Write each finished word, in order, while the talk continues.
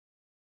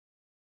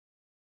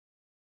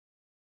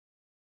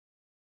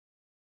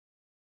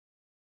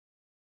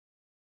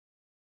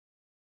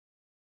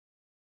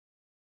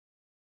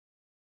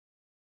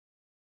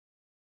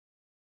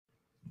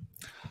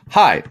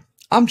Hi,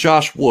 I'm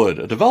Josh Wood,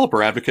 a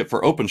developer advocate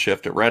for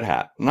OpenShift at Red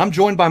Hat, and I'm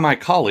joined by my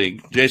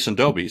colleague, Jason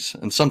Dobies,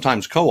 and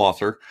sometimes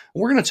co-author.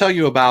 We're going to tell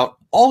you about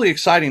all the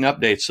exciting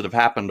updates that have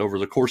happened over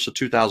the course of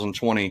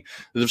 2020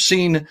 that have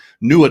seen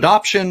new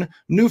adoption,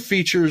 new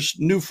features,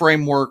 new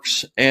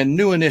frameworks, and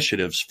new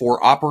initiatives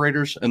for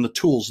operators and the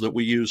tools that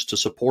we use to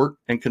support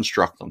and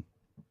construct them.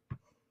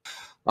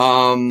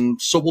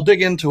 So we'll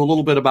dig into a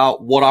little bit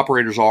about what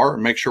operators are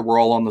and make sure we're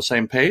all on the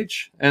same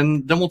page.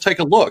 And then we'll take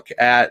a look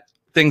at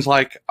things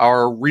like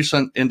our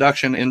recent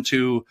induction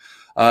into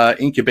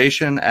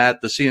incubation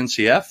at the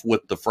CNCF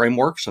with the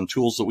frameworks and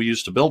tools that we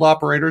use to build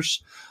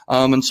operators,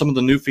 and some of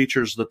the new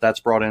features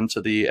that's brought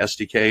into the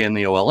SDK and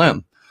the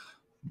OLM.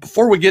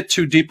 Before we get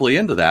too deeply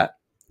into that,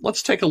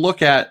 let's take a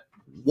look at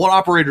what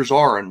operators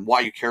are and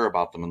why you care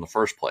about them in the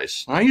first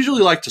place. And I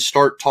usually like to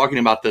start talking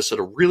about this at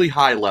a really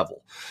high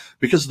level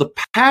because the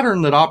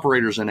pattern that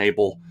operators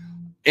enable,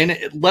 and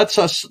it let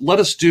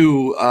us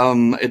do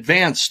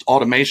advanced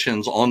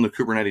automations on the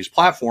Kubernetes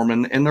platform,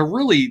 and they're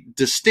really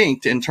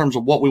distinct in terms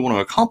of what we want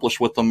to accomplish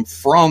with them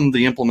from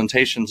the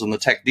implementations and the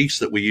techniques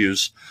that we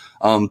use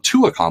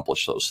to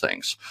accomplish those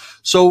things.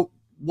 So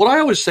what I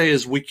always say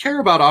is we care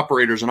about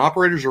operators, and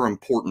operators are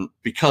important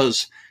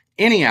because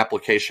any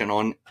application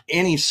on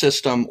any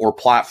system or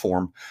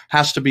platform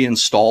has to be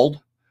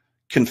installed,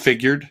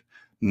 configured,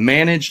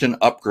 managed, and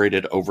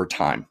upgraded over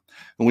time.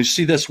 And we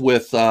see this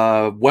with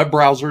web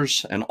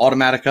browsers and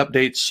automatic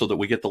updates so that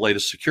we get the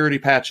latest security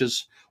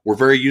patches. We're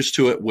very used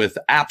to it with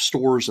app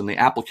stores and the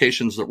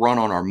applications that run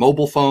on our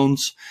mobile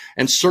phones.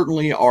 And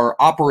certainly our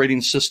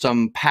operating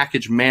system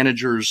package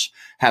managers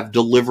have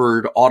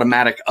delivered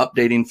automatic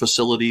updating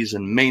facilities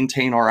and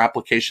maintain our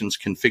applications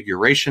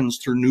configurations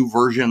through new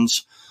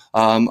versions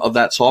of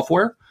that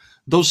software.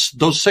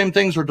 Those same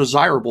things are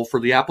desirable for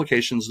the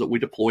applications that we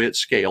deploy at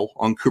scale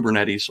on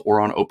Kubernetes or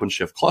on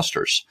OpenShift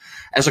clusters.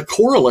 As a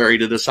corollary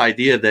to this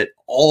idea that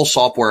all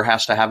software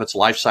has to have its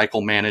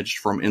lifecycle managed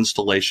from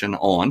installation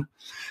on,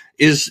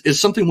 is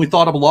something we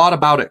thought a lot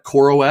about at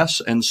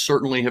CoreOS and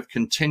certainly have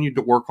continued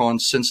to work on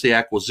since the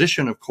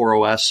acquisition of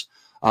CoreOS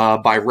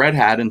by Red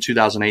Hat in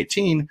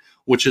 2018,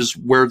 which is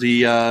where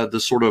the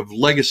sort of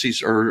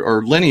legacies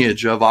or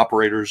lineage of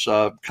operators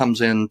comes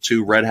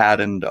into Red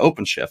Hat and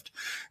OpenShift.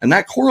 And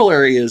that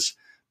corollary is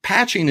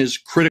patching is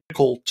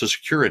critical to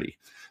security.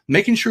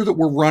 Making sure that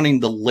we're running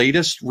the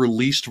latest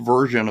released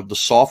version of the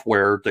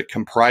software that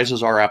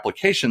comprises our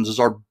applications is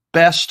our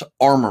best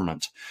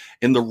armament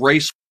in the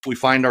race we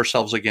find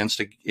ourselves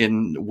against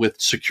with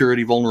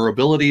security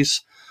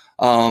vulnerabilities.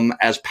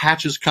 As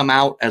patches come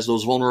out, as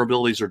those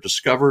vulnerabilities are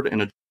discovered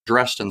and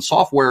addressed in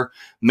software,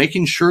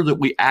 making sure that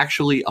we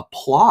actually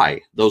apply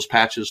those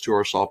patches to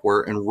our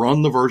software and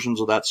run the versions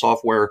of that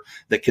software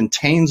that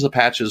contains the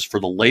patches for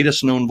the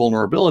latest known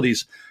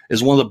vulnerabilities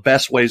is one of the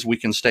best ways we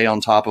can stay on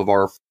top of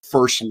our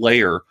first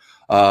layer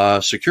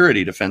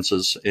security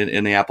defenses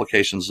in the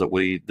applications that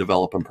we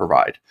develop and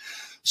provide.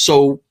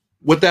 So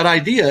with that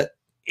idea,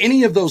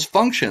 any of those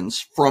functions,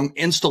 from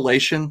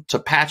installation to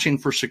patching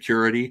for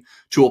security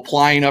to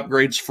applying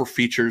upgrades for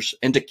features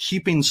and to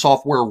keeping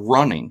software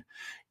running,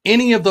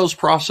 any of those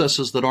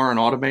processes that aren't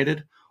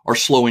automated are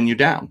slowing you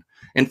down.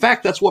 In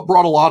fact, that's what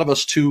brought a lot of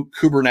us to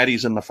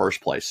Kubernetes in the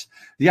first place.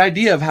 The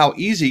idea of how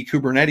easy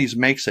Kubernetes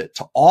makes it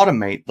to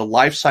automate the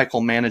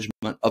lifecycle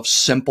management of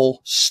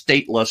simple,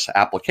 stateless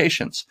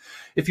applications.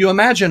 If you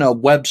imagine a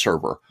web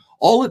server,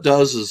 all it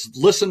does is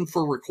listen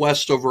for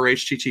requests over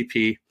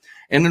HTTP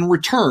and in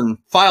return,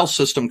 file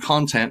system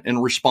content in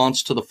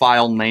response to the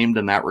file named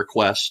in that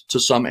request to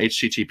some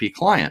HTTP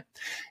client.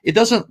 It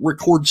doesn't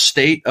record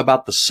state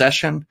about the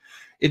session.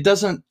 It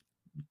doesn't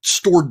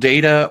store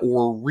data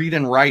or read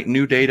and write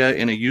new data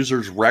in a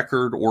user's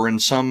record or in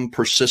some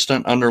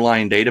persistent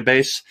underlying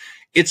database.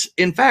 It's,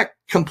 in fact,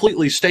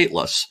 completely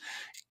stateless.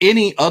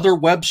 Any other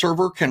web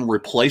server can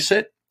replace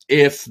it.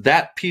 If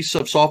that piece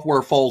of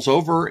software falls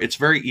over, it's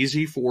very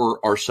easy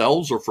for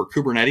ourselves or for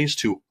Kubernetes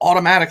to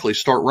automatically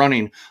start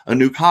running a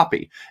new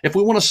copy. If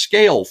we want to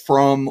scale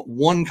from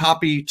 1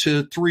 copy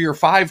to 3 or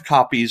 5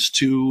 copies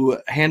to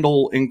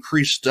handle an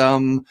increased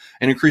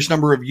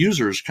number of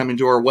users coming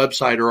to our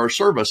website or our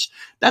service,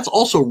 that's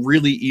also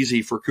really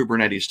easy for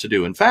Kubernetes to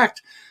do. In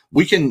fact,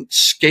 we can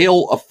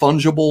scale a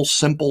fungible,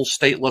 simple,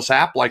 stateless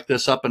app like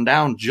this up and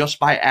down just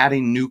by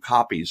adding new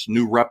copies,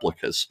 new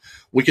replicas.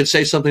 We could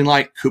say something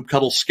like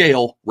kubectl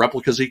scale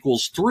replicas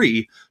equals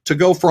 3 to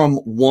go from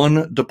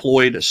 1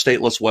 deployed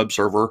stateless web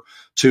server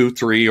to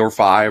 3 or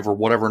 5 or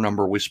whatever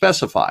number we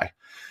specify.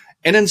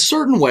 And in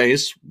certain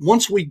ways,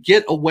 once we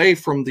get away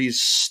from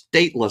these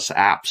stateless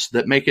apps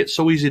that make it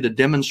so easy to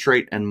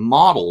demonstrate and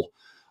model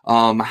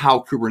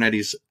how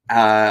Kubernetes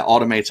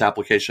automates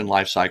application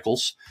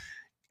lifecycles,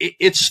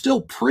 it's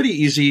still pretty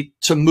easy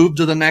to move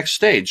to the next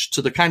stage,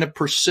 to the kind of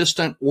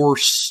persistent or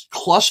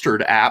clustered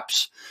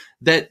apps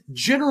that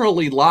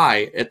generally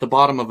lie at the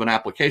bottom of an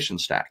application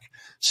stack.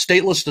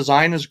 Stateless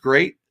design is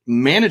great.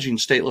 Managing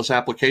stateless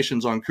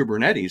applications on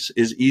Kubernetes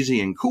is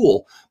easy and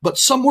cool, but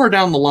somewhere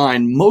down the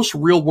line, most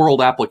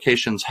real-world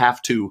applications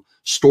have to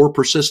store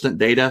persistent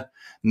data,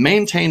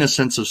 maintain a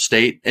sense of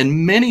state,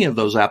 and many of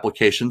those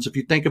applications, if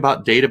you think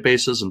about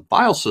databases and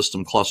file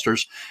system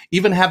clusters,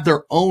 even have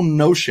their own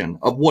notion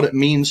of what it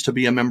means to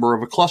be a member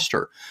of a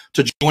cluster.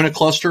 To join a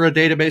cluster, a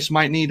database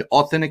might need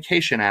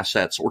authentication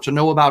assets, or to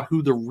know about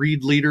who the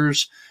read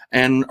leaders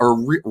and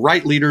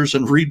write leaders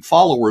and read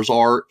followers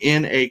are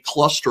in a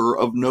cluster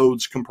of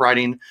nodes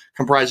comprising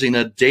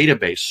a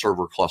database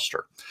server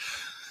cluster.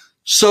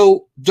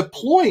 So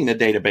deploying a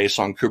database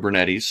on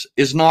Kubernetes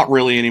is not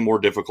really any more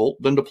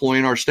difficult than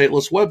deploying our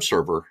stateless web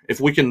server. If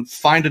we can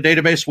find a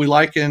database we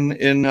like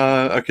in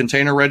a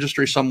container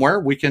registry somewhere,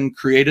 we can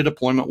create a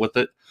deployment with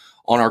it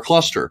on our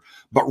cluster.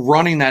 But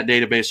running that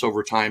database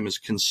over time is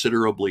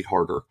considerably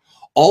harder.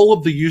 All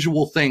of the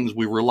usual things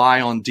we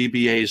rely on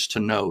DBAs to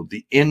know,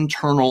 the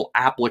internal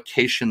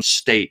application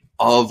state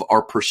of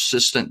our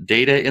persistent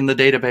data in the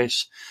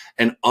database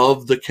and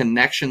of the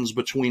connections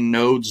between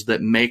nodes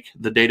that make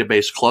the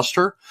database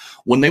cluster,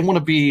 when they want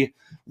to be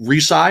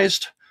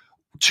resized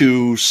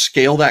to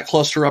scale that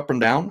cluster up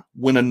and down,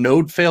 when a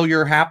node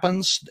failure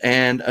happens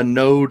and a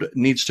node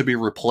needs to be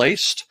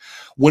replaced,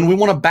 when we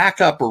want to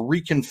back up or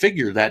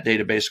reconfigure that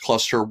database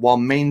cluster while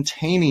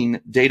maintaining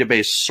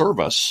database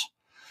service,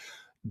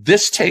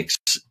 this takes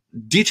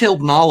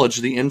detailed knowledge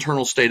of the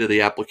internal state of the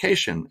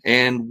application,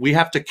 and we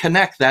have to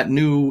connect that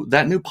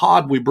new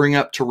pod we bring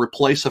up to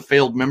replace a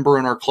failed member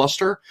in our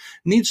cluster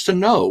needs to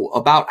know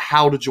about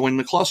how to join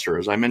the cluster.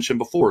 As I mentioned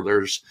before,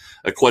 there's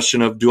a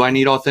question of, do I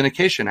need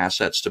authentication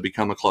assets to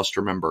become a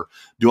cluster member?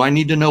 Do I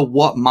need to know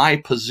what my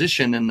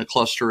position in the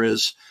cluster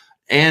is?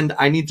 And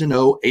I need to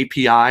know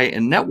API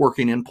and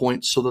networking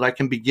endpoints so that I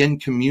can begin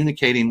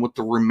communicating with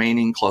the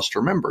remaining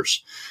cluster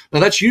members. Now,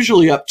 that's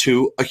usually up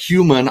to a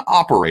human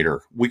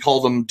operator. We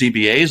call them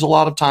DBAs a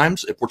lot of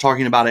times. If we're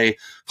talking about a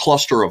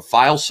cluster of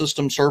file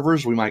system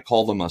servers, we might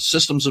call them a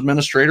systems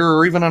administrator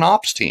or even an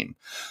ops team.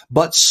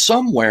 But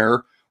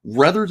somewhere,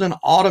 rather than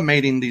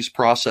automating these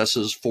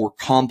processes for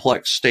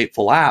complex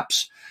stateful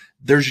apps,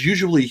 there's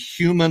usually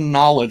human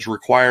knowledge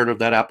required of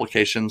that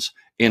application's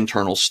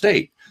internal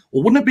state.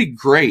 Well, wouldn't it be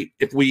great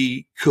if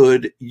we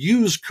could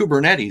use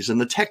Kubernetes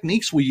and the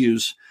techniques we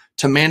use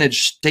to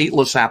manage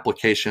stateless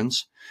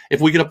applications,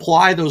 if we could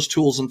apply those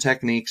tools and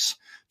techniques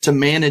to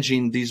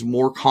managing these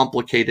more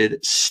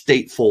complicated,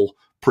 stateful,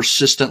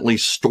 persistently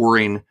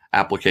storing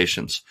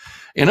applications?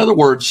 In other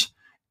words,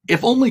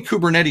 if only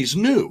Kubernetes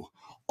knew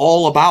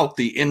all about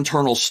the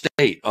internal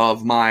state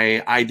of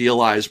my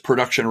idealized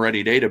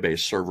production-ready database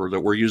server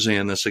that we're using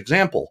in this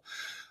example.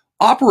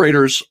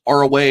 Operators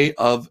are a way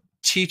of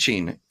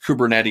teaching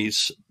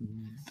Kubernetes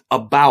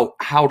about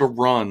how to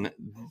run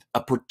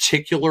a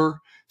particular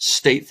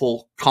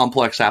stateful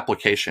complex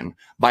application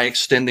by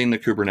extending the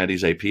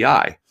Kubernetes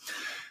API.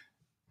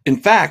 In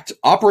fact,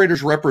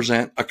 operators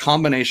represent a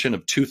combination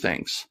of two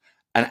things: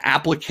 an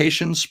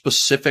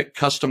application-specific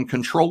custom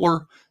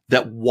controller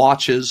that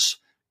watches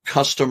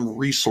custom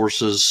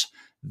resources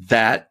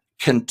that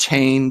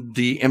contain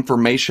the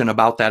information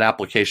about that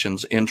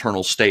application's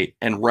internal state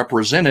and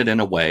represent it in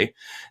a way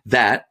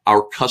that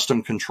our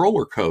custom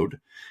controller code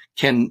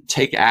can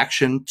take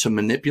action to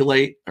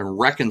manipulate and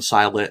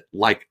reconcile it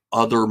like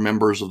other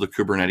members of the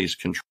Kubernetes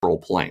control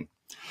plane.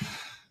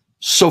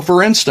 So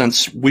for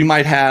instance, we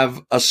might have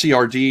a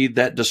CRD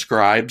that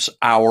describes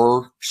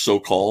our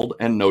so-called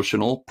and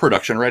notional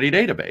production-ready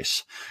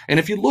database. And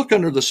if you look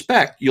under the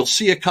spec, you'll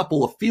see a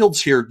couple of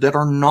fields here that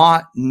are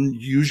not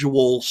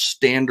usual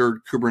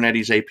standard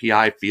Kubernetes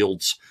API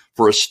fields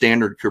for a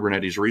standard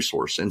Kubernetes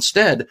resource.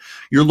 Instead,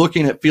 you're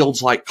looking at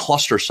fields like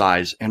cluster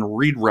size and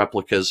read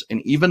replicas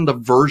and even the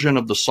version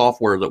of the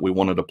software that we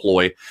want to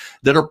deploy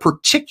that are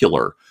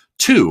particular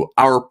to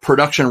our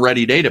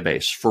production-ready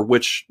database for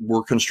which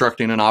we're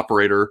constructing an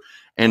operator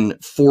and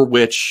for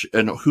which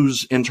and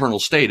whose internal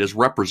state is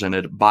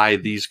represented by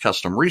these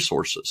custom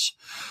resources.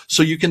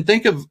 So you can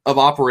think of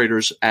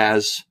operators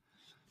as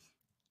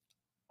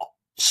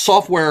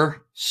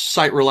software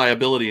site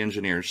reliability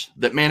engineers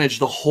that manage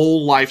the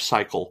whole life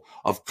cycle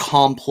of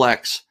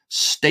complex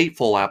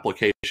stateful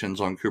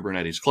applications on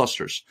Kubernetes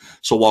clusters.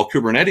 So while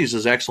Kubernetes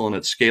is excellent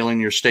at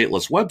scaling your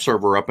stateless web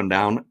server up and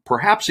down,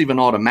 perhaps even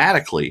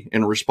automatically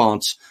in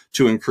response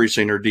to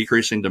increasing or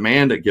decreasing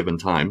demand at given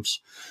times,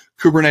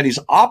 Kubernetes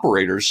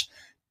operators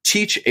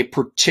teach a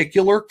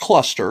particular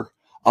cluster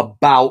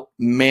about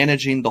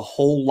managing the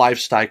whole life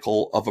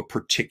cycle of a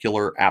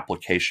particular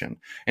application.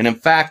 And in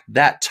fact,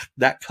 that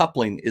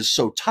coupling is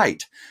so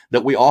tight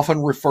that we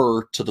often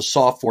refer to the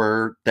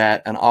software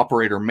that an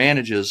operator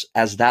manages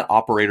as that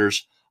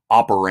operator's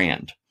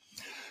operand.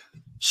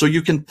 So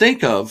you can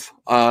think of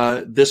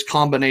this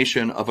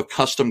combination of a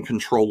custom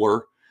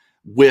controller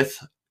with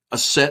a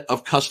set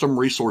of custom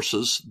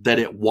resources that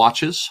it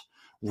watches,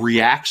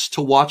 reacts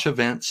to watch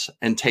events,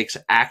 and takes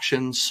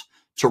actions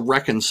to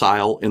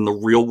reconcile in the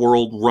real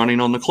world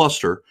running on the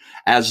cluster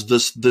as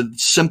the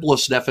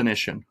simplest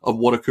definition of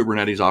what a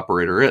Kubernetes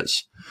operator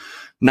is.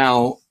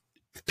 Now,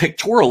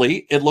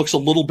 pictorially, it looks a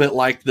little bit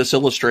like this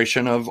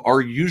illustration of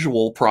our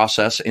usual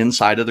process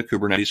inside of the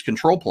Kubernetes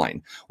control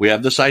plane. We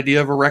have this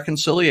idea of a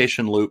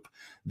reconciliation loop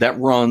that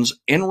runs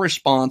in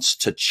response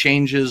to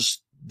changes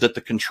that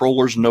the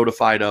controller's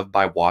notified of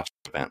by watch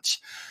events.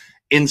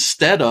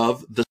 Instead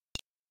of the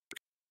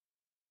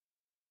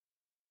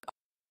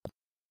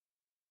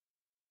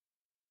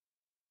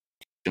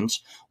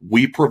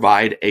we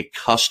provide a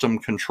custom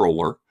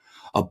controller,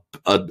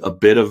 a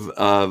bit of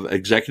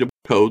executable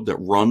code that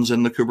runs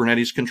in the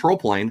Kubernetes control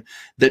plane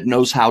that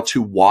knows how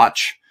to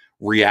watch,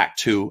 react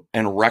to,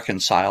 and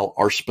reconcile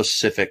our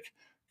specific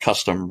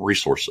custom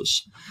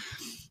resources.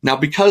 Now,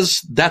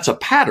 because that's a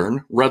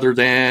pattern rather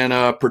than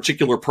a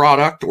particular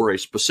product or a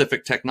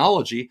specific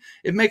technology,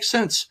 it makes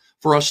sense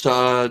for us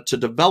to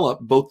develop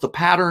both the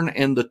pattern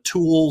and the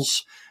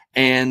tools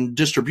and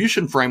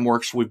distribution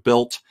frameworks we've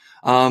built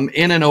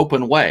in an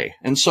open way.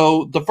 And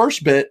so the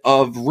first bit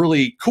of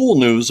really cool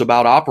news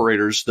about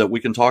operators that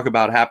we can talk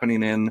about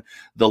happening in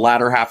the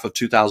latter half of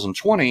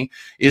 2020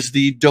 is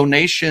the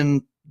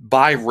donation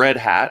by Red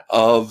Hat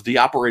of the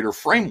operator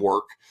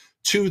framework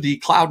to the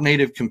Cloud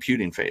Native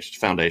Computing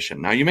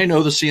Foundation. Now, you may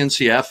know the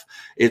CNCF.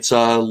 It's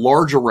a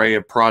large array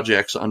of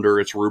projects under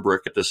its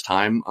rubric at this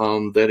time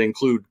that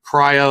include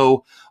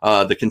CRI-O,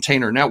 the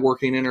Container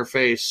Networking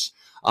Interface,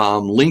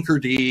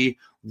 Linkerd,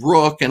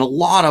 Rook, and a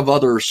lot of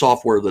other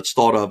software that's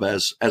thought of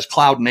as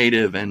cloud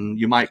native, and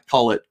you might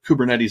call it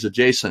Kubernetes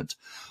adjacent.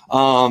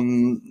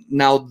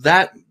 Now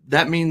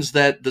that means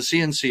that the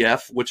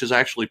CNCF, which is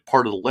actually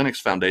part of the Linux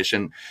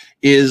Foundation,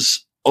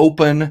 is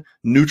open,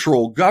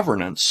 neutral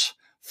governance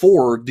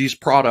for these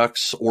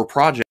products or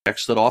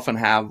projects that often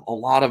have a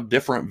lot of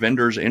different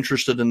vendors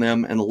interested in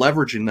them and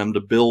leveraging them to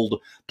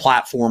build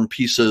platform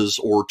pieces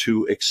or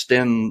to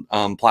extend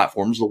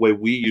platforms the way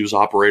we use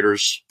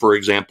operators, for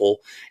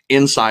example,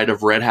 inside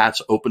of Red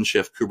Hat's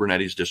OpenShift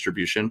Kubernetes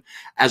distribution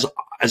as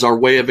our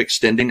way of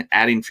extending,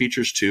 adding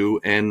features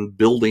to, and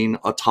building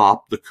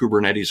atop the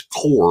Kubernetes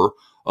core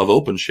of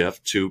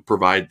OpenShift to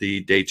provide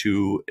the day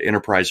two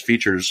enterprise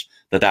features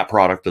that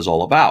product is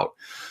all about.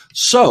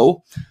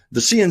 So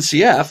the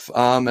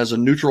CNCF, as a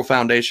neutral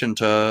foundation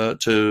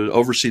to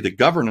oversee the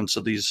governance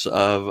of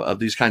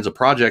these kinds of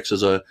projects,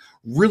 is a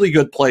really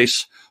good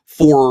place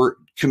for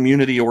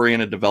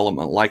community-oriented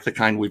development, like the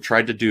kind we've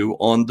tried to do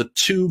on the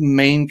two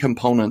main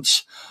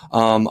components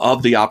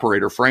of the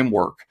operator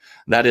framework.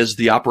 That is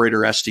the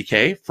Operator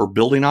SDK for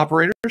building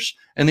operators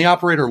and the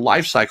Operator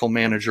Lifecycle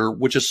Manager,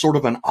 which is sort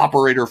of an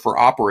operator for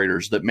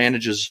operators that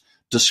manages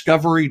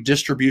discovery,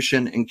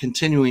 distribution, and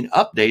continuing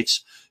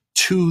updates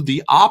to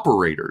the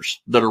operators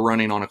that are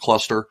running on a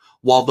cluster,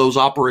 while those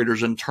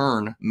operators in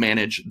turn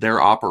manage their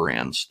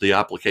operands, the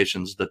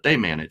applications that they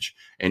manage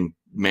and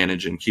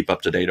keep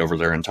up to date over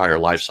their entire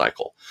life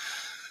cycle.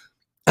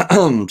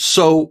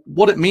 So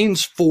what it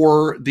means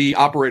for the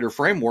operator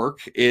framework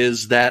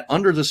is that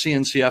under the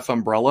CNCF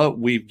umbrella,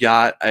 we've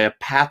got a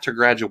path to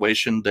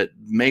graduation that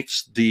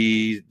makes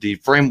the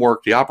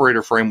framework, the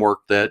operator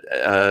framework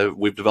that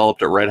we've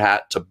developed at Red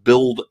Hat to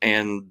build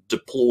and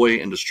deploy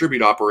and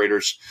distribute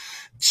operators,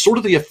 sort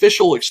of the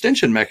official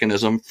extension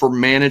mechanism for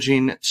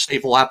managing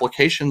stateful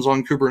applications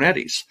on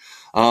Kubernetes.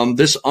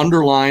 This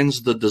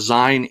underlines the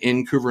design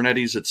in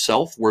Kubernetes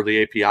itself, where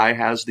the API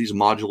has these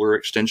modular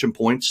extension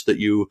points that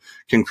you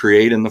can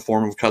create in the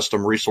form of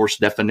custom resource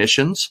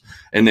definitions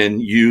and then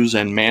use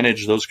and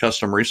manage those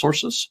custom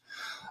resources.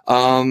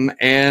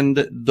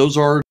 And those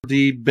are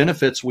the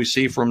benefits we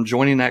see from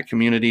joining that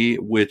community,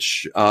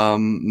 which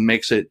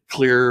makes it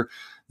clear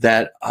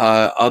that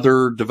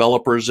other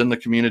developers in the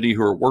community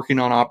who are working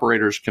on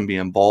operators can be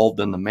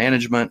involved in the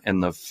management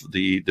and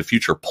the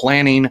future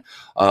planning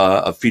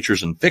of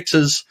features and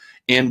fixes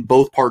in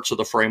both parts of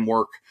the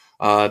framework,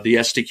 the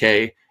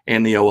SDK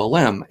and the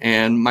OLM.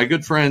 And my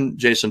good friend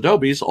Jason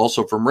Dobies,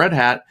 also from Red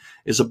Hat,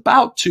 is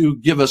about to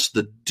give us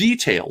the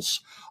details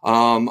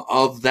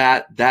of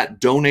that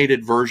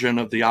donated version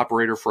of the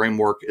operator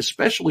framework,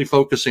 especially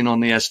focusing on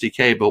the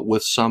SDK, but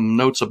with some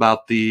notes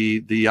about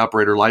the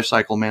operator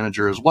lifecycle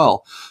manager as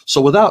well.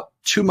 So without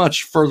too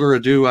much further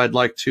ado, I'd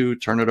like to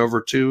turn it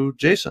over to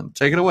Jason.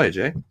 Take it away,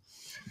 Jay.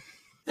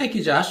 Thank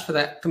you, Josh, for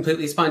that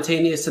completely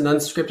spontaneous and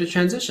unscripted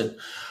transition.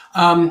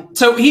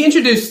 So he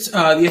introduced the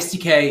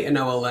SDK and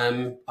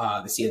OLM,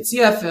 the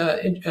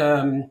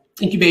CNCF,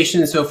 incubation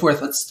and so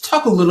forth. Let's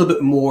talk a little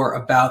bit more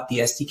about the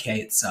SDK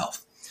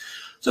itself.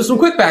 So some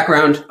quick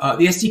background,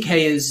 the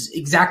SDK is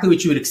exactly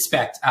what you would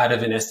expect out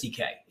of an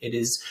SDK.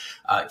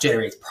 It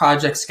generates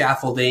project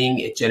scaffolding,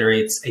 it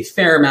generates a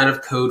fair amount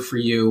of code for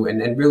you,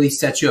 and really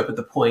sets you up at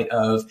the point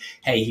of,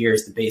 hey,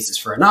 here's the basis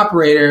for an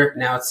operator,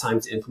 now it's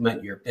time to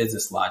implement your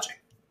business logic.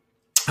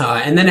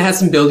 And then it has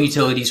some build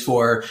utilities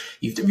for,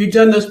 you've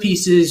done those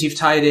pieces, you've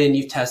tied in,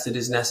 you've tested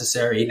as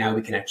necessary. Now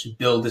we can actually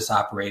build this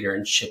operator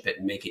and ship it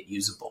and make it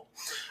usable.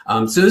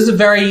 So this is a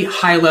very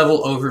high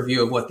level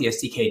overview of what the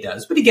SDK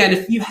does. But again,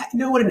 if you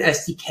know what an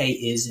SDK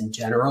is in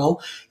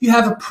general, you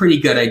have a pretty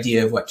good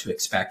idea of what to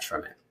expect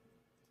from it.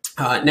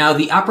 Now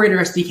the Operator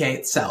SDK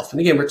itself,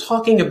 and again, we're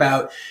talking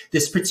about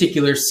this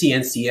particular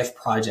CNCF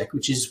project,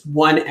 which is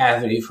one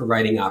avenue for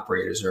writing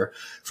operators or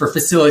for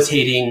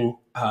facilitating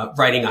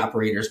writing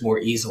operators more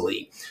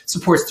easily.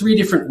 Supports 3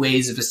 different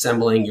ways of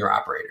assembling your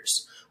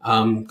operators.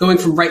 Going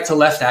from right to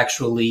left,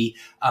 actually,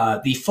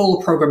 the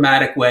full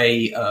programmatic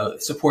way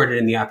supported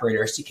in the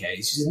Operator SDK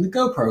is using the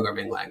Go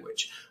programming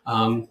language.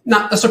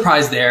 Not a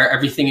surprise there.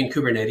 Everything in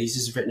Kubernetes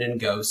is written in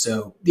Go.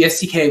 So the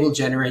SDK will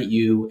generate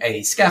you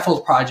a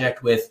scaffold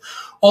project with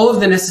all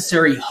of the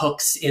necessary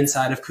hooks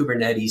inside of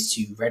Kubernetes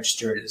to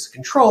register it as a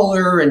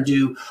controller and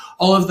do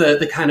all of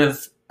the kind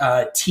of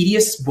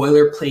tedious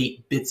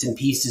boilerplate bits and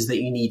pieces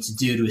that you need to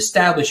do to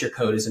establish your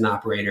code as an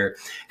operator,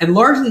 and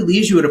largely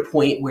leaves you at a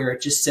point where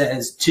it just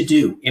says to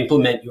do,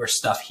 implement your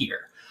stuff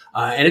here.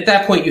 And at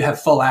that point, you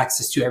have full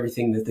access to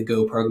everything that the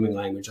Go programming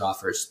language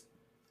offers.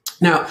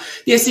 Now,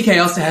 the SDK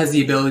also has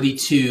the ability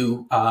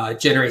to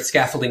generate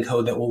scaffolding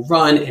code that will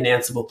run an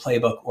Ansible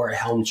playbook or a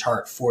Helm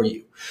chart for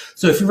you.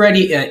 So if you're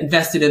already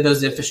invested in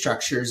those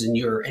infrastructures and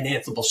you're an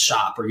Ansible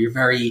shop, or you're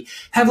very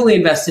heavily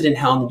invested in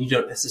Helm and you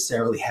don't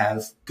necessarily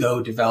have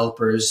Go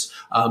developers,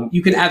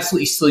 you can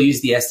absolutely still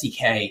use the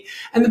SDK.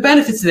 And the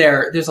benefits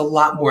there's a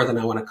lot more than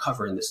I want to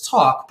cover in this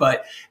talk,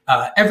 but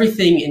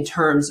everything in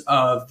terms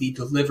of the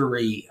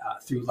delivery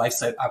through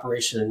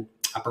lifecycle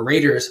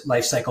Operators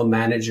Lifecycle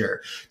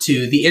Manager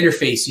to the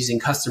interface using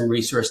custom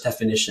resource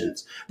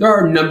definitions. There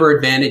are a number of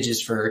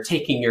advantages for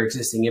taking your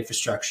existing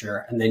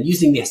infrastructure and then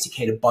using the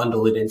SDK to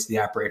bundle it into the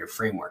Operator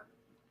framework.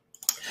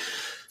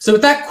 So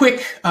with that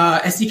quick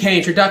SDK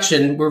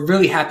introduction, we're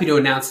really happy to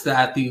announce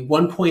that the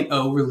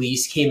 1.0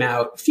 release came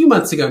out a few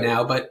months ago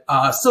now, but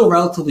still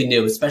relatively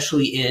new,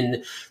 especially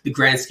in the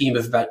grand scheme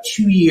of about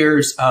 2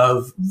 years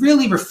of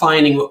really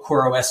refining what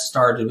CoreOS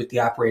started with the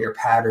operator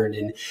pattern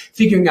and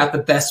figuring out the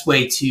best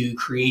way to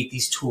create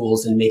these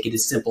tools and make it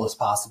as simple as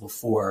possible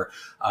for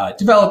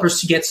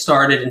developers to get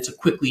started and to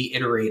quickly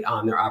iterate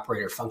on their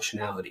operator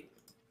functionality.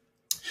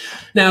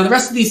 Now, the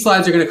rest of these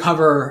slides are going to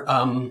cover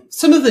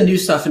some of the new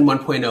stuff in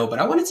 1.0, but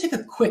I want to take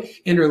a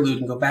quick interlude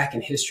and go back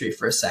in history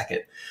for a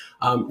second.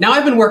 Now,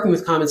 I've been working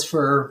with Commons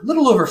for a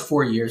little over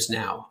 4 years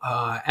now,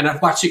 and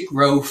I've watched it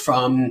grow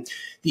from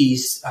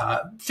these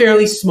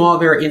fairly small,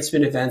 very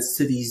intimate events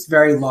to these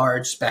very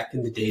large, back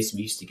in the days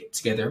we used to get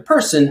together in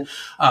person,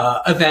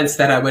 events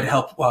that I would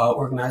help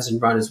organize and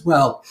run as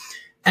well.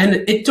 And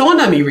it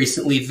dawned on me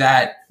recently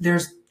that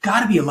there's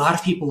got to be a lot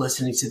of people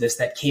listening to this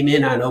that came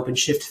in on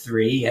OpenShift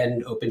 3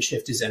 and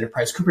OpenShift is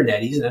enterprise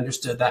Kubernetes and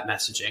understood that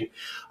messaging,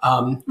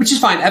 which is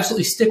fine.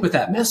 Absolutely stick with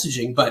that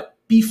messaging. But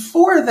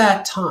before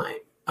that time,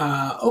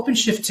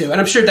 OpenShift 2,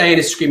 and I'm sure Diane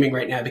is screaming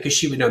right now because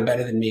she would know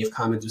better than me if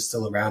Commons was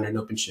still around in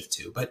OpenShift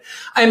 2, but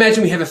I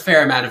imagine we have a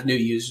fair amount of new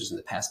users in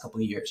the past couple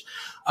of years.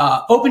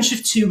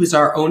 OpenShift 2 was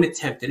our own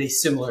attempt at a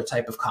similar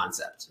type of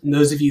concept. And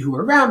those of you who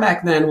were around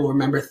back then will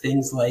remember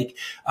things like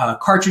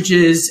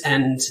cartridges,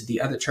 and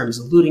the other term is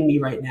eluding me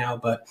right now,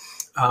 but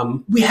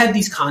we had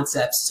these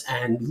concepts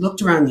and we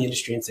looked around the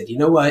industry and said, you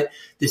know what,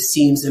 this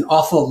seems an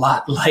awful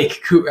lot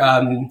like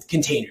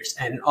containers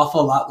and an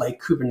awful lot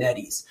like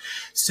Kubernetes.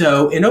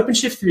 So in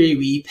OpenShift 3,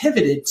 we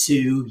pivoted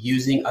to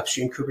using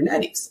upstream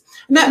Kubernetes.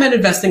 And that meant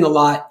investing a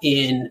lot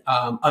in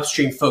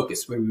upstream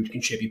focus, where we would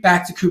contribute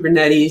back to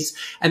Kubernetes.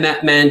 And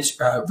that meant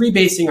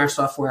rebasing our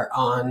software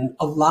on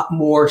a lot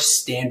more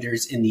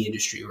standards in the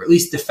industry, or at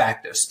least de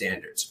facto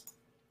standards.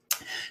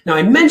 Now,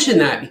 I mention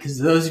that because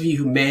those of you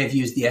who may have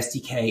used the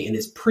SDK in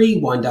its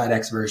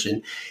pre-1.x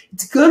version,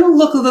 it's going to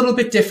look a little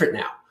bit different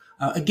now.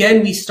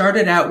 Again, we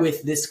started out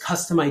with this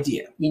custom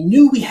idea. We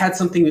knew we had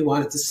something we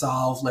wanted to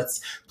solve. Let's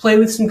play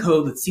with some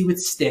code. Let's see what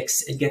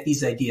sticks and get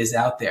these ideas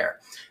out there.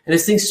 And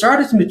as things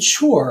started to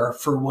mature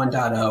for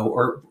 1.0,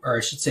 or I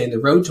should say in the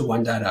road to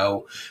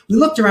 1.0, we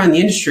looked around the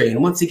industry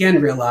and once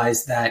again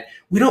realized that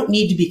we don't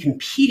need to be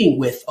competing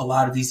with a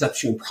lot of these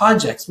upstream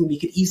projects when we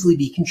could easily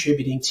be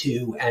contributing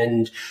to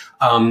and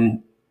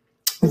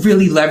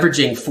really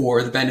leveraging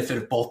for the benefit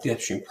of both the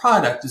upstream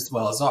product as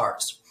well as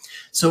ours.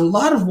 So a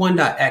lot of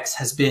 1.x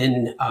has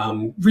been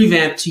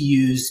revamped to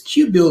use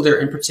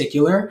Kubebuilder in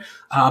particular,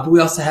 but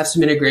we also have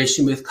some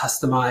integration with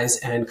Kustomize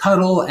and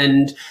Cuddle,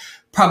 and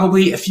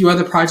probably a few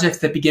other projects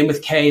that begin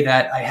with K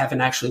that I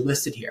haven't actually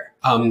listed here.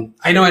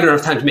 I know I don't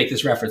have time to make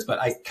this reference, but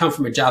I come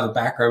from a Java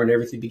background and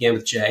everything began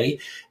with J.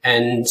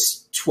 And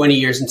 20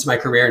 years into my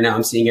career now,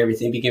 I'm seeing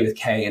everything begin with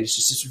K, and it's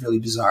just this really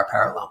bizarre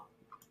parallel.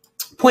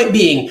 Point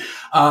being,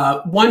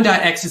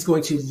 1.x is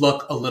going to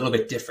look a little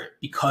bit different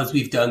because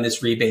we've done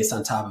this rebase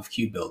on top of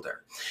Kubebuilder.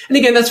 And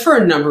again, that's for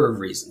a number of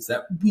reasons,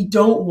 that we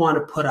don't want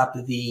to put up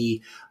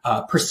the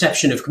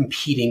perception of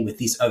competing with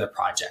these other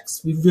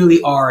projects. We really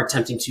are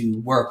attempting to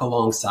work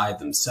alongside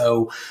them.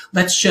 So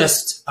let's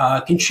just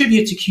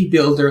contribute to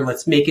Kubebuilder,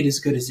 let's make it as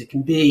good as it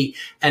can be,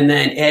 and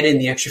then add in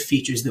the extra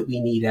features that we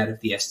need out of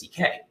the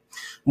SDK.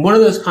 One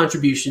of those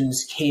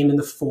contributions came in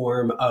the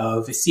form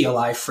of a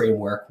CLI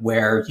framework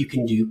where you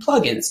can do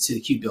plugins to the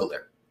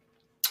Kubebuilder.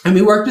 And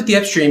we worked with the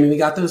upstream and we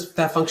got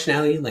that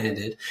functionality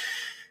landed.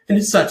 And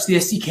as such, the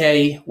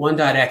SDK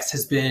 1.x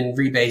has been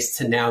rebased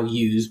to now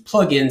use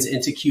plugins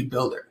into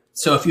Kubebuilder.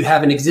 So if you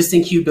have an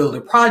existing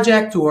Kubebuilder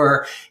project,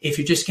 or if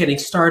you're just getting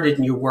started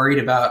and you're worried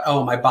about,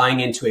 oh, am I buying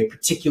into a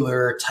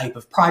particular type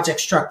of project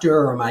structure,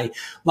 or am I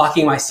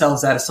locking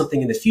myself out of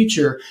something in the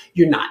future,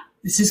 you're not.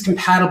 this is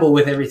compatible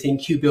with everything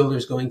Kubebuilder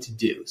is going to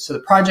do. So the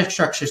project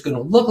structure is going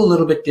to look a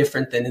little bit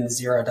different than in the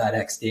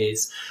 0.x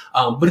days,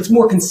 but it's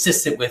more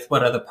consistent with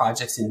what other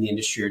projects in the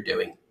industry are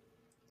doing.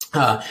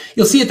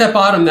 You'll see at that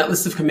bottom, that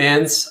list of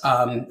commands,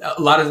 a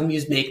lot of them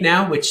use make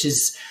now, which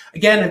is,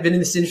 again, I've been in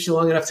this industry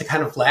long enough to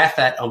kind of laugh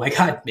at, oh my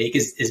God, make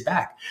is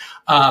back.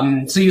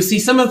 So you'll see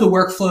some of the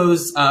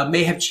workflows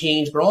may have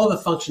changed, but all of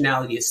the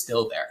functionality is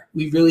still there.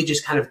 We really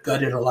just kind of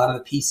gutted a lot of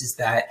the pieces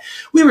that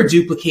we were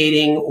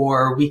duplicating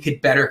or we could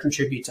better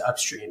contribute to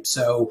upstream.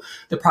 So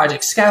the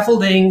project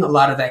scaffolding, a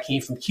lot of that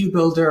came from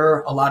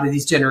Kubebuilder. A lot of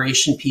these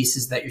generation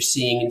pieces that you're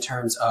seeing in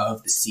terms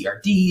of the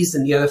CRDs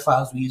and the other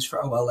files we use for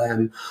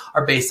OLM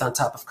are based on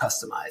top of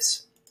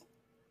Customize.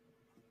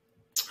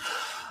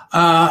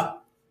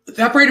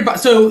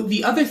 So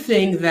the other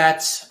thing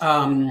that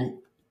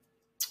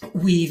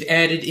we've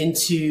added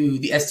into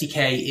the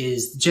SDK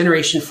is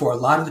generation for a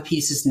lot of the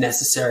pieces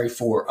necessary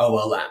for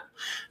OLM.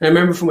 And I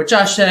remember from what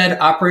Josh said,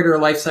 Operator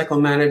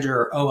Lifecycle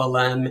Manager, or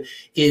OLM,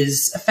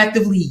 is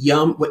effectively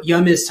YUM. What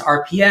YUM is to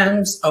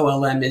RPMs,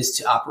 OLM is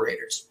to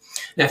operators.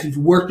 Now, if you've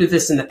worked with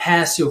this in the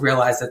past, you'll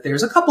realize that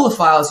there's a couple of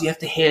files you have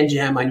to hand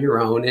jam on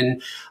your own.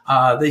 And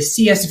the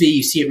CSV,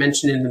 you see it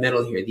mentioned in the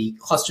middle here, the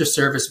cluster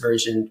service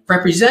version,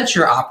 represents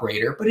your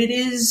operator, but it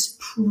is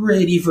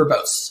pretty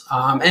verbose.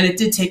 And it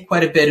did take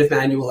quite a bit of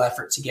manual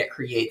effort to get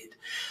created.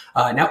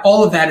 Now,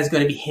 all of that is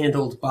going to be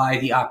handled by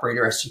the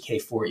Operator SDK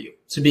for you.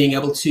 So being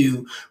able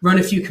to run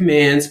a few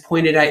commands,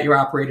 point it at your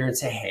operator and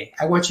say, hey,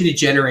 I want you to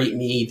generate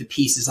me the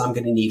pieces I'm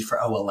going to need for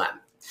OLM.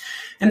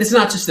 And it's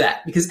not just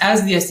that, because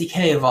as the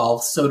SDK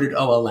evolved, so did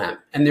OLM.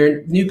 And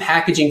their new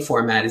packaging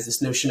format is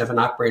this notion of an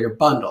operator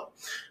bundle.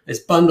 This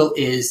bundle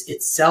is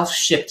itself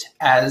shipped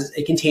as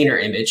a container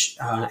image.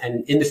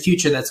 And in the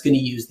future, that's going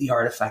to use the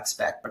artifact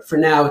spec. But for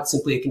now, it's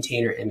simply a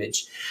container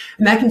image.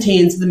 And that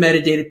contains the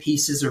metadata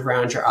pieces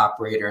around your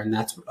operator. And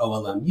that's what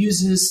OLM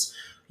uses.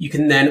 You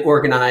can then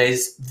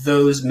organize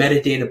those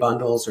metadata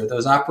bundles or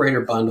those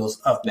operator bundles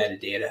of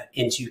metadata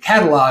into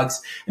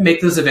catalogs and make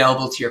those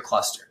available to your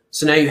cluster.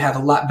 So now you have a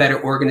lot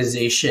better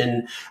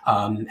organization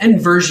and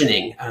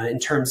versioning in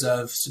terms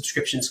of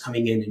subscriptions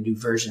coming in and new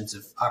versions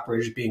of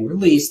operators being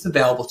released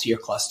available to your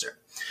cluster.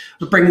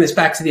 But bringing this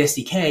back to the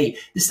SDK,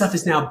 this stuff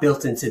is now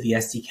built into the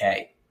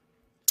SDK.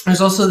 There's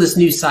also this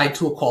new side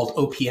tool called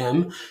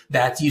OPM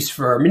that's used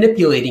for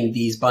manipulating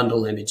these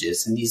bundle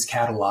images and these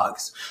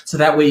catalogs. So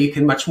that way you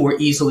can much more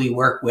easily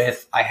work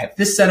with, I have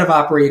this set of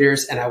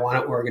operators and I want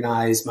to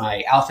organize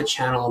my alpha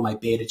channel, my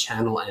beta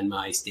channel, and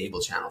my stable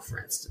channel, for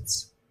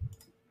instance.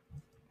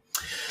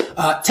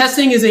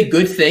 Testing is a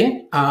good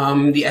thing.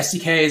 The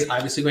SDK is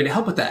obviously going to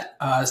help with that.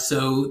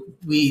 So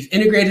we've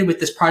integrated with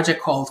this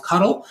project called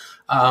Cuddle.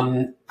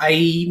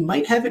 I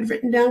might have it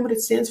written down what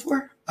it stands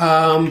for.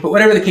 But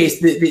whatever the case,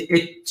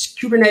 it's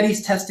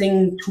Kubernetes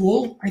testing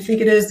tool, I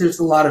think it is. There's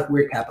a lot of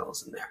weird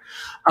capitals in there.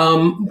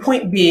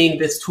 Point being,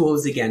 this tool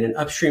is, again, an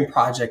upstream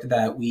project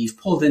that we've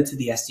pulled into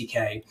the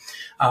SDK.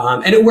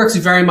 And it works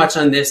very much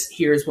on this.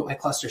 Here's what my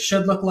cluster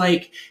should look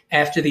like.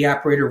 After the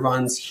operator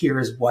runs, here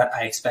is what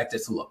I expect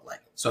it to look like.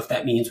 So if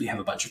that means we have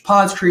a bunch of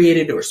pods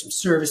created or some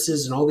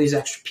services and all these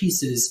extra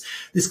pieces,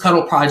 this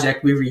Cuddle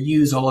project, we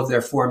reuse all of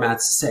their formats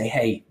to say,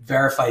 hey,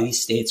 verify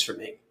these states for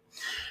me.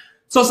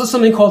 It's also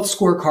something called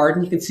Scorecard,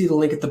 and you can see the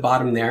link at the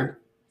bottom there.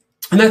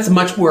 And that's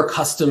much more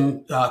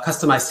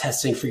customized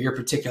testing for your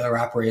particular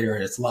operator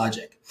and its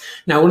logic.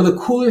 Now, one of the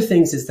cooler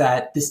things is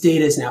that this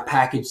data is now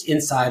packaged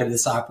inside of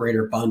this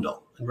operator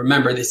bundle. And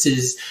remember, this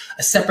is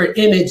a separate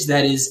image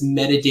that is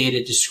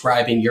metadata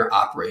describing your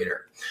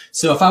operator.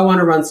 So if I want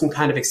to run some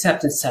kind of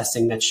acceptance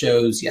testing that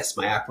shows, yes,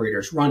 my operator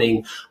is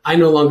running, I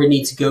no longer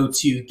need to go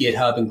to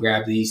GitHub and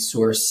grab the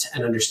source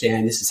and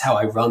understand this is how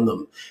I run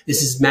them.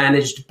 This is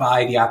managed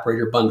by the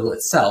operator bundle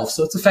itself.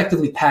 So it's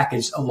effectively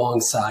packaged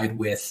alongside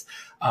with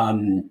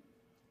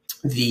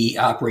the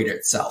operator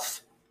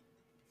itself.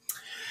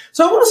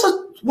 So I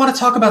also want to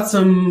talk about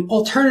some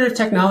alternative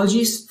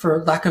technologies,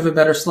 for lack of a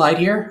better slide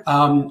here.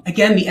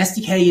 Again, the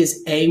SDK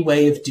is a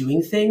way of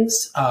doing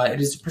things. It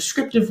is a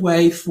prescriptive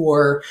way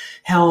for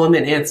Helm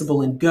and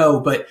Ansible and Go,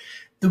 but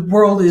the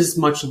world is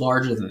much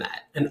larger than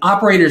that. And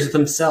operators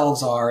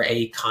themselves are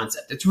a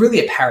concept. It's really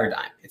a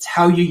paradigm. It's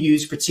how you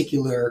use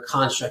particular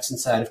constructs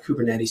inside of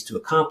Kubernetes to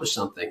accomplish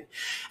something.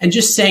 And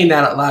just saying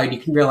that out loud, you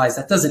can realize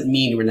that doesn't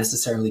mean we're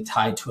necessarily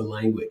tied to a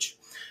language.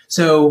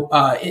 So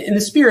in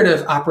the spirit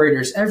of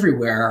operators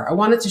everywhere, I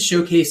wanted to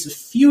showcase a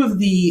few of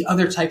the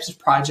other types of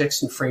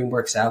projects and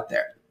frameworks out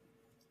there.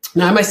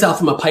 Now, I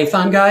myself am a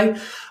Python guy.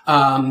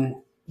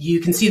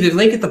 You can see the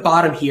link at the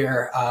bottom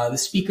here. The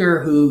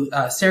speaker who,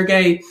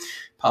 Sergey,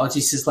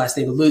 apologies, his last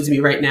name eludes me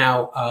right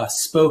now,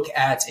 spoke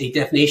at a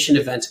Defination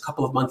event a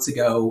couple of months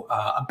ago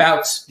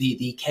about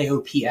the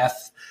KOPF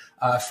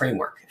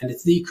framework, and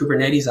it's the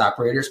Kubernetes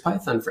Operators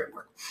Python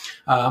framework.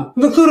 I've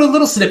included a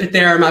little snippet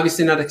there. I'm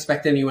obviously not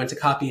expecting anyone to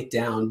copy it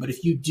down, but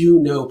if you do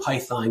know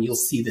Python, you'll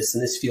see this,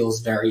 and this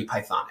feels very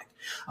Pythonic,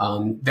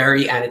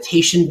 very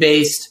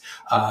annotation-based,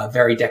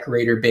 very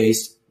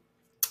decorator-based.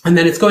 And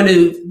then it's going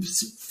to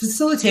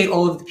facilitate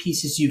all of the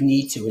pieces you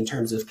need to in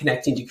terms of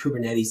connecting to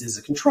Kubernetes as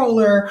a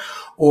controller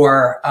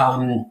or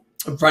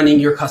running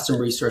your custom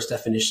resource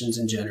definitions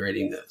and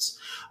generating those.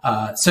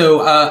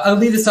 So I'll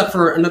leave this up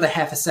for another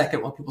half a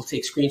second while people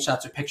take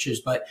screenshots or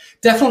pictures, but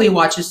definitely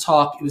watch his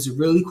talk. It was a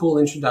really cool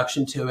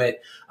introduction to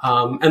it.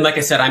 And like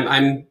I said,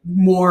 I'm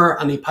more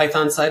on the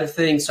Python side of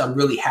things, so I'm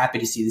really happy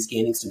to see this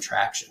gaining some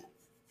traction.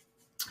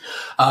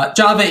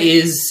 Java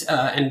is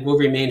and will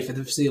remain for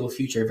the foreseeable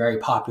future a very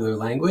popular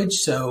language.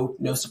 So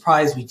no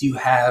surprise, we do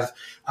have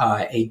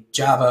a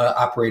Java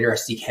Operator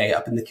SDK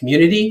up in the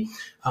community.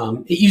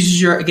 It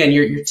uses your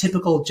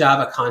typical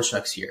Java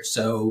constructs here.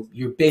 So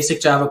your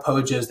basic Java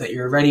POJOs that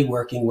you're already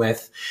working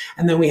with.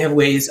 And then we have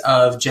ways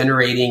of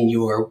generating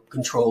your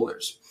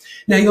controllers.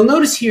 Now you'll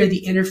notice here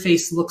the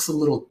interface looks a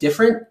little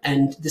different,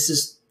 and this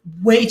is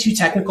way too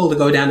technical to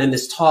go down in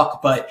this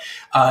talk, but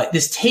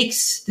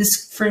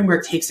this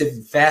framework takes a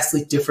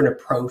vastly different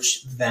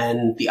approach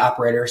than the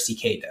Operator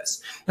SDK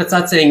does. That's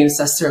not saying it's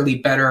necessarily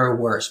better or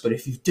worse, but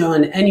if you've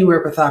done any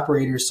work with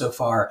operators so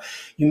far,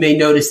 you may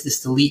notice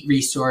this delete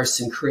resource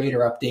and create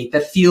or update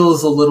that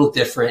feels a little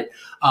different,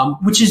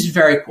 which is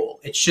very cool.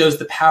 It shows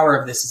the power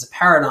of this as a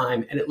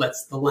paradigm, and it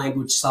lets the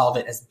language solve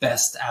it as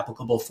best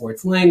applicable for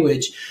its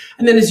language.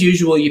 And then as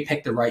usual, you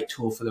pick the right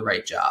tool for the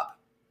right job.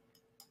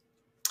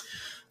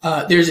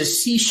 There's a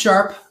C#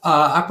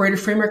 operator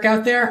framework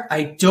out there.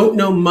 I don't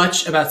know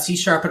much about C#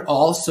 at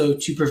all, so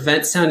to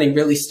prevent sounding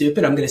really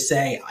stupid, I'm going to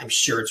say I'm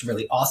sure it's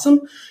really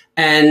awesome,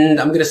 and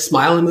I'm going to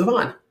smile and move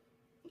on.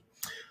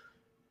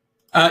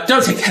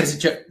 Don't take that as a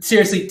joke.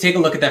 Seriously, take a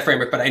look at that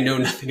framework, but I know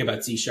nothing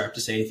about C#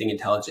 to say anything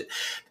intelligent.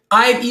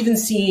 I've even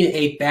seen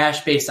a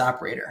bash-based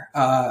operator.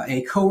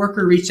 A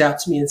coworker reached out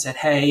to me and said,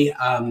 hey,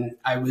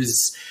 I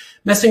was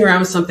messing around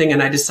with something,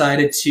 and I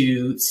decided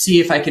to see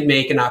if I could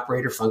make an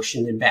operator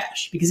function in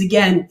bash. Because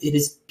again, it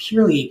is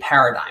purely a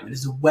paradigm. It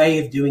is a way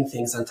of doing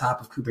things on top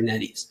of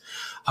Kubernetes.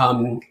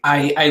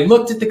 I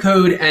looked at the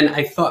code, and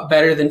I thought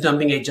better than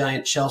dumping a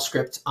giant shell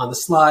script on the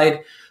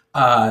slide.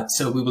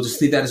 So we will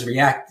just leave that as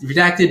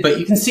redacted, but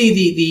you can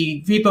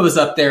see the repo is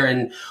up there,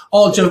 and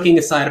all joking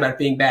aside about it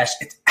being bash,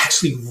 it's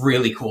actually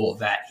really cool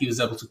that he was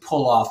able to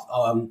pull off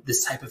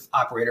this type of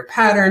operator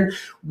pattern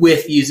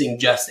with using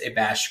just a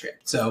bash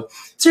script. So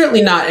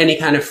certainly not any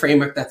kind of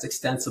framework that's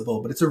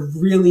extensible, but it's a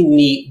really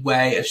neat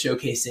way of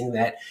showcasing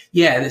that,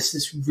 yeah,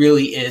 this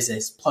really is a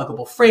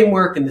pluggable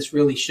framework, and this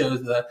really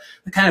shows the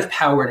kind of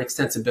power and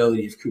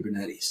extensibility of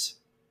Kubernetes.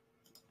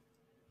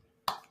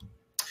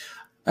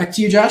 Back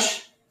to you,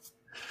 Josh.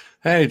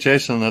 Hey,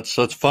 Jason, that's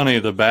funny,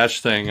 the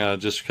bash thing,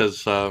 just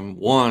because,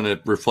 one,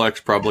 it reflects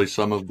probably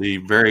some of the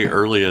very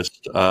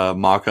earliest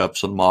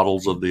mock-ups and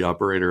models of the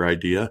operator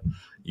idea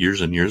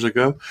years and years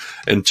ago.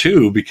 And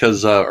two,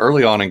 because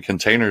early on in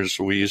containers,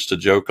 we used to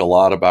joke a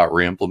lot about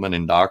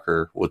re-implementing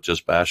Docker with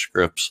just bash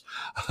scripts.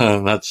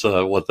 And that's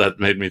what that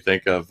made me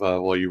think of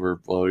while you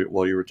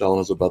were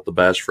telling us about the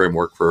bash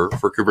framework for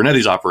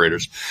Kubernetes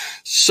operators.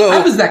 So I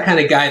was that kind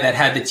of guy that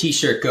had the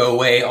t-shirt go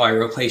away, or I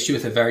replaced you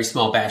with a very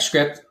small bash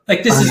script.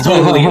 Like, this is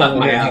totally up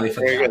my alley for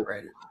the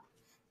operator.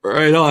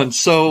 Right on.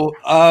 So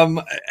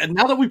and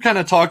now that we've kind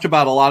of talked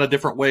about a lot of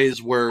different ways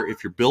where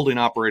if you're building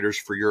operators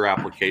for your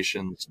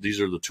applications,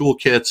 these are the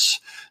toolkits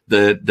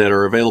that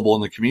are available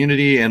in the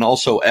community, and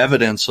also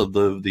evidence of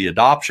the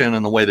adoption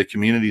and the way the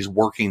community is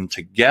working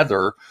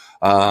together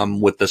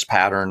with this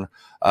pattern.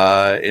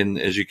 And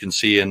as you can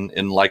see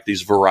in like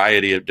these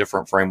variety of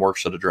different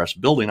frameworks that address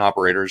building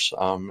operators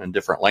in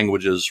different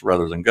languages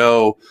rather than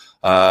Go,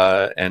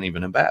 and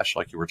even in bash,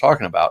 like you were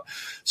talking about.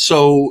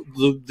 So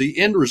the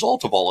end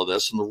result of all of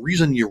this, and the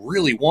reason you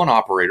really want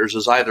operators,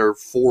 is either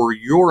for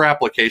your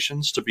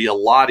applications to be a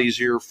lot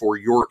easier for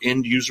your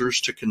end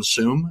users to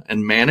consume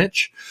and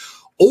manage,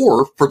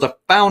 or for the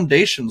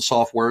foundation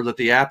software that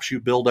the apps you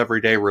build every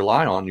day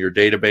rely on, your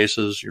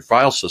databases, your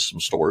file system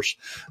stores.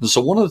 And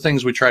so one of the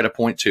things we try to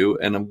point to,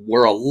 and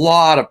where a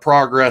lot of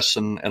progress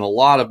and a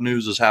lot of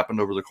news has happened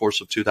over the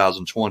course of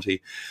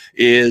 2020,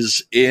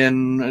 is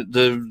in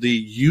the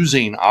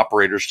using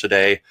operators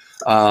today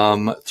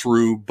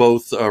through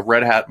both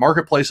Red Hat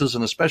marketplaces,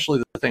 and especially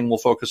the thing we'll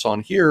focus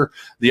on here,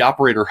 the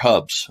operator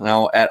hubs.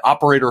 Now at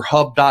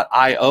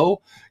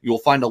operatorhub.io, you'll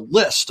find a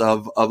list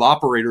of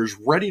operators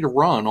ready to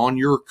run on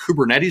your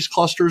Kubernetes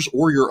clusters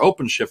or your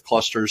OpenShift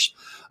clusters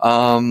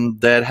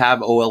that have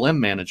OLM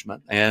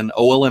management. And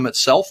OLM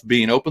itself,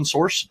 being open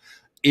source,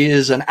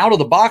 is an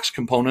out-of-the-box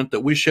component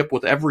that we ship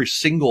with every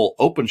single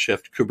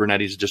OpenShift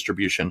Kubernetes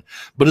distribution,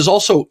 but is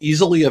also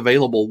easily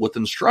available with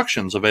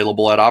instructions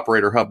available at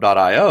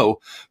operatorhub.io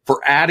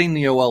for adding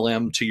the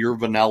OLM to your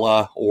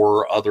vanilla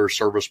or other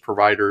service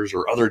providers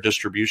or other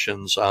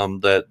distributions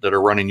that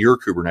are running your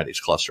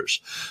Kubernetes clusters.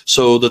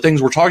 So the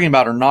things we're talking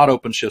about are not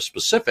OpenShift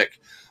specific,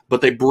 but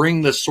they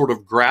bring this sort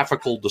of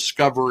graphical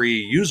discovery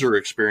user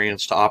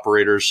experience to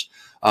operators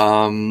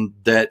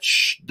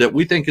that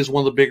we think is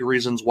one of the big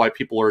reasons why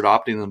people are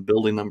adopting them,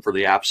 building them for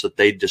the apps that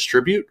they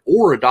distribute,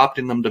 or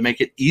adopting them to make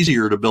it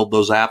easier to build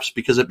those apps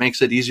because it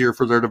makes it easier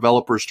for their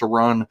developers to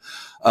run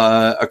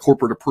a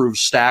corporate approved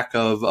stack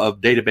of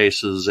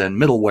databases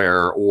and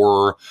middleware,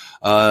 or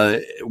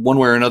one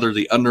way or another,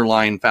 the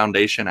underlying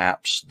foundation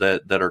apps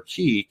that are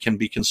key can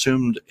be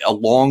consumed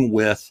along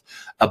with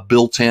a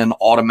built-in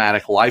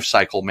automatic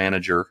lifecycle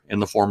manager in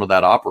the form of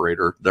that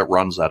operator that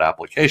runs that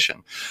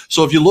application.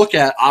 So if you look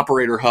at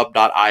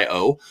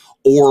operatorhub.io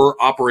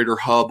or Operator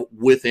Hub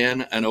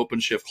within an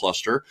OpenShift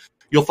cluster,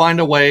 you'll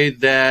find a way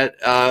that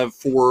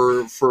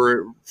for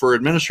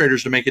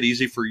administrators to make it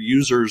easy for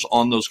users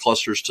on those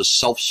clusters to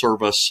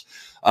self-service,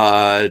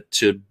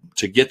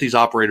 to get these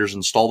operators,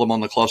 install them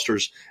on the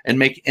clusters, and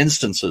make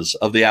instances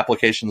of the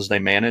applications they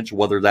manage,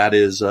 whether that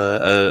is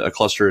a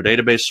cluster of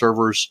database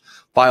servers,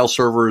 file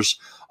servers,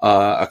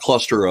 a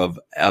cluster of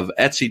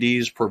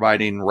etcds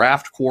providing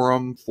raft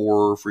quorum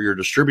for your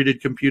distributed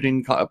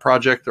computing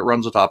project that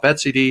runs atop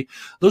etcd.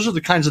 Those are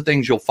the kinds of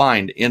things you'll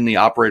find in the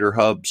operator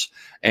hubs,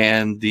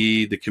 and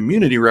the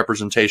community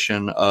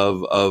representation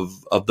of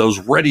those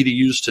ready to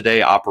use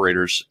today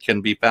operators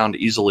can be found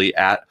easily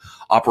at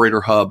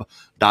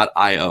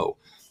operatorhub.io.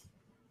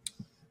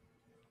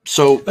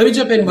 So let me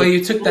jump in while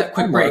you took that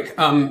quick break.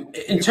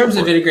 In terms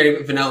of integrating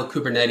with vanilla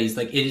Kubernetes,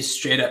 like, it is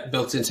straight up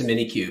built into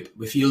Minikube.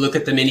 If you look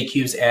at the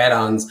Minikube's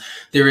add-ons,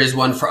 there is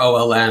one for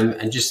OLM,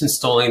 and just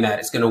installing that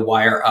is going to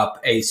wire up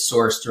a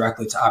source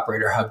directly to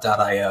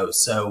operatorhub.io.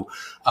 So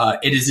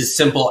it is as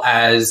simple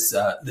as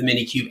the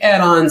Minikube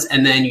add-ons,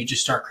 and then you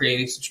just start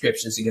creating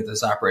subscriptions to get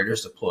those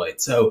operators deployed.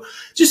 So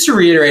just to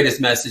reiterate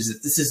his message,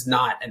 that this is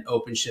not an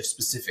OpenShift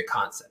specific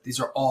concept. These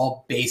are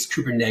all base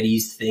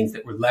Kubernetes things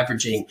that we're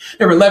leveraging.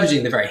 Now, we're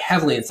leveraging them very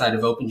heavily inside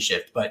of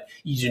OpenShift, but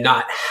you do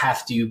not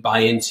have to buy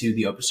into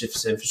the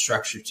OpenShift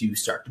infrastructure to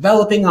start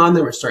developing on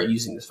them or start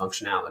using this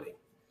functionality.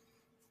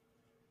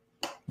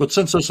 But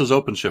since this is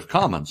OpenShift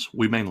Commons,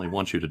 we mainly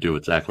want you to do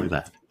exactly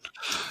that.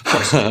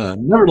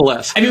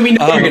 Nevertheless, I mean, we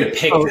know you're going to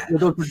pick that.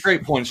 Those are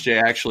great points, Jay,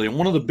 actually. And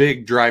one of the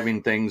big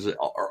driving things,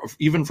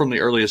 even from the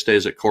earliest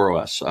days at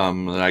CoreOS,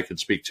 that I could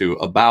speak to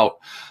about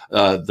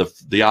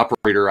the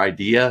operator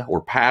idea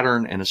or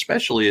pattern, and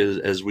especially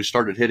as we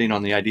started hitting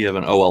on the idea of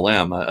an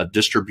OLM, a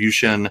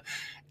distribution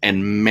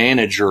and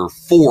manager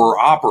for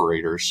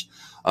operators,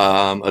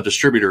 a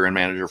distributor and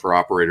manager for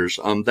operators,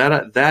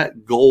 that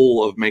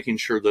goal of making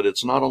sure that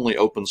it's not only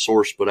open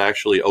source, but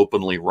actually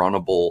openly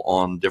runnable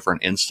on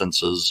different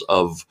instances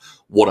of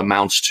what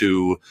amounts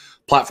to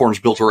platforms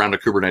built around a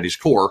Kubernetes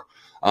core,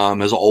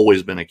 has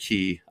always been a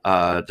key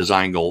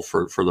design goal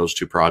for those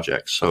two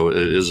projects. So it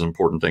is an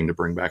important thing to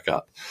bring back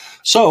up.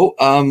 So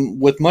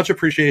with much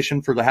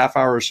appreciation for the half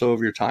hour or so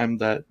of your time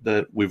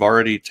that we've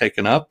already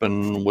taken up,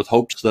 and with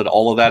hopes that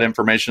all of that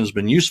information has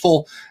been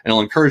useful, and I'll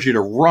encourage you to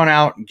run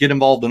out and get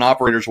involved in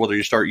operators, whether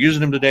you start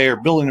using them today or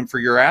building them for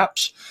your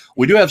apps.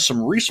 We do have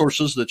some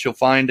resources that you'll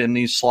find in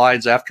these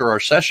slides after our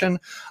session.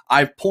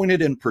 I've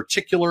pointed in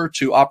particular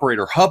to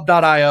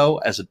operatorhub.io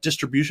as a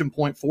distribution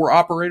point for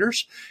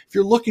operators. If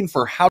you're looking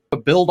for how to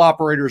build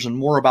operators and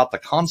more about the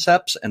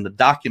concepts and the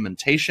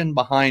documentation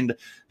behind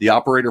the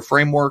operator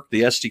framework,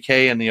 the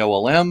SDK, and the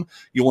OLM,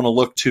 you want to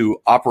look to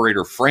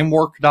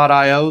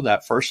operatorframework.io,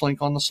 that first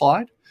link on the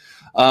slide.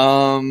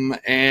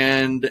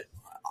 And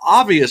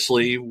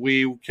obviously,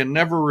 we can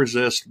never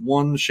resist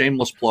one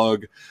shameless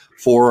plug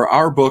for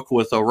our book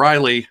with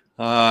O'Reilly.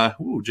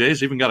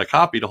 Jay's even got a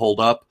copy to hold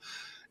up.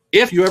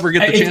 If you ever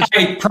get the chance.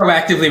 I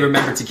proactively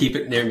remember to keep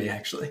it near me,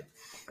 actually.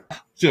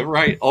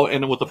 Right. Oh,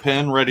 and with a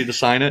pen ready to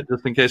sign it,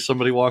 just in case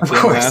somebody walks in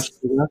and asks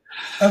for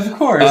that. Of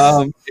course.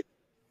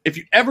 If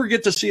you ever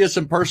get to see us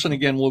in person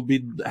again, we'll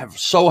be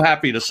so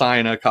happy to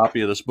sign a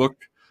copy of this book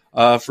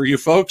for you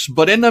folks.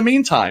 But in the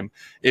meantime,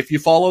 if you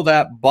follow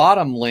that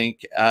bottom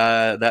link,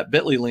 that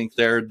bit.ly link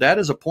there, that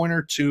is a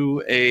pointer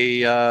to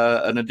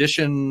an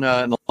edition,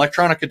 an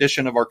electronic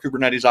edition of our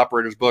Kubernetes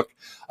Operators book,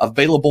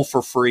 available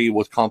for free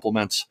with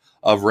compliments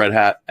of Red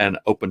Hat and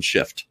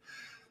OpenShift.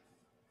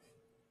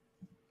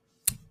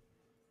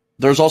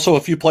 There's also a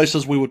few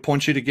places we would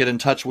point you to get in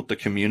touch with the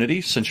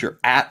community. Since you're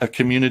at a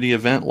community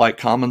event like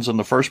Commons in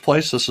the first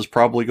place, this is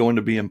probably going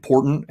to be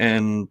important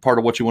and part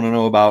of what you want to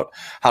know about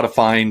how to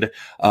find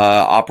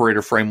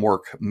operator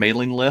framework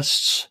mailing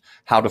lists,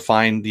 how to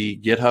find the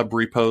GitHub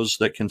repos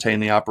that contain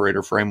the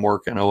operator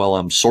framework and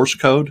OLM source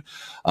code,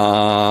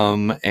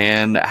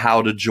 and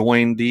how to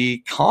join the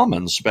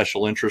Commons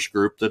special interest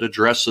group that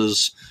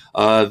addresses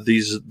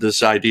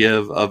this idea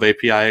of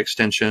API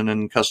extension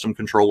and custom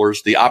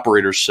controllers, the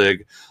operator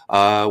SIG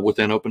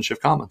within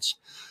OpenShift Commons.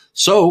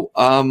 So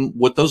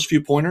with those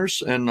few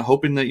pointers, and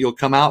hoping that you'll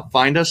come out,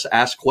 find us,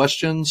 ask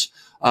questions,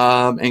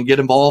 and get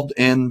involved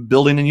in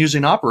building and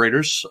using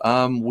operators,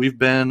 we've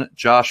been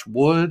Josh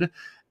Wood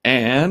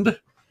and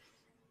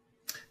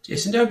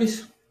Jason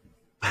Dobies.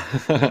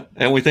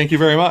 And we thank you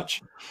very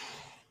much.